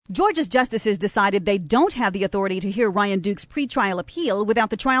Georgia's justices decided they don't have the authority to hear Ryan Duke's pretrial appeal without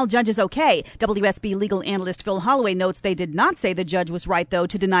the trial judge's okay. WSB legal analyst Phil Holloway notes they did not say the judge was right, though,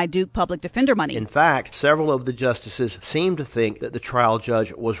 to deny Duke public defender money. In fact, several of the justices seem to think that the trial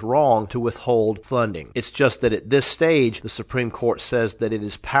judge was wrong to withhold funding. It's just that at this stage, the Supreme Court says that it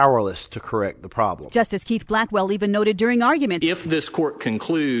is powerless to correct the problem. Justice Keith Blackwell even noted during argument, if this court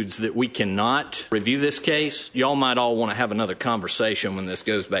concludes that we cannot review this case, y'all might all want to have another conversation when this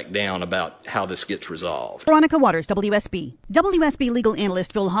goes back down about how this gets resolved. Veronica Waters, WSB. WSB legal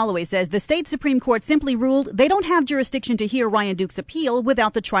analyst Phil Holloway says the state Supreme Court simply ruled they don't have jurisdiction to hear Ryan Duke's appeal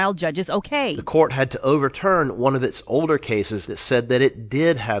without the trial judge's okay. The court had to overturn one of its older cases that said that it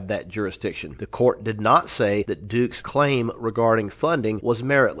did have that jurisdiction. The court did not say that Duke's claim regarding funding was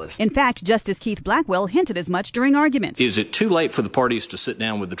meritless. In fact, Justice Keith Blackwell hinted as much during arguments. Is it too late for the parties to sit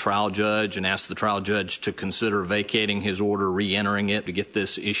down with the trial judge and ask the trial judge to consider vacating his order, re-entering it to get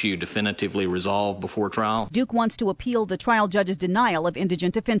this issue definitively resolved before trial? Duke wants to appeal the trial judge's denial of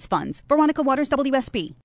indigent defense funds. Veronica Waters, WSB.